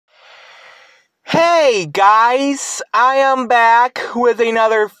Hey guys, I am back with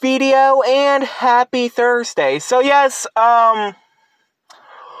another video and happy Thursday. So yes, one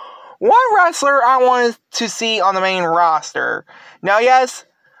wrestler I wanted to see on the main roster. Now yes,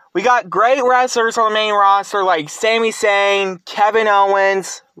 we got great wrestlers on the main roster like Sami Zayn, Kevin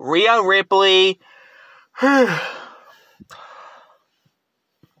Owens, Rhea Ripley,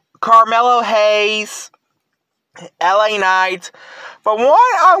 Carmelo Hayes, LA Knight. But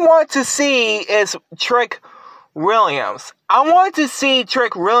what I want to see is Trick Williams. I want to see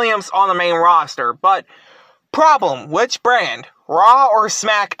Trick Williams on the main roster, but problem, which brand? Raw or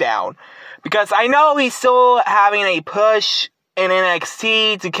SmackDown? Because I know he's still having a push in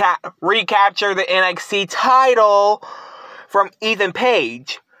NXT to recapture the NXT title from Ethan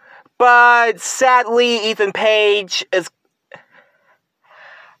Page. But sadly, Ethan Page is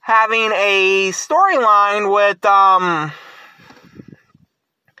having a storyline with,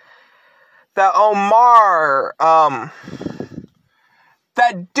 the Omar,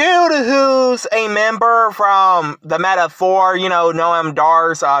 that dude who's a member from the Meta-4, Noam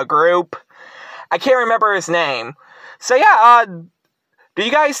Dar's group. I can't remember his name. So yeah, do you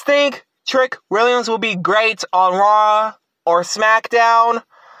guys think Trick Williams will be great on Raw or SmackDown?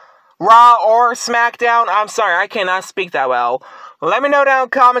 Raw or SmackDown? I'm sorry, I cannot speak that well. Let me know down in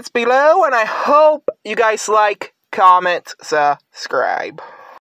the comments below, and I hope you guys like, comment, subscribe.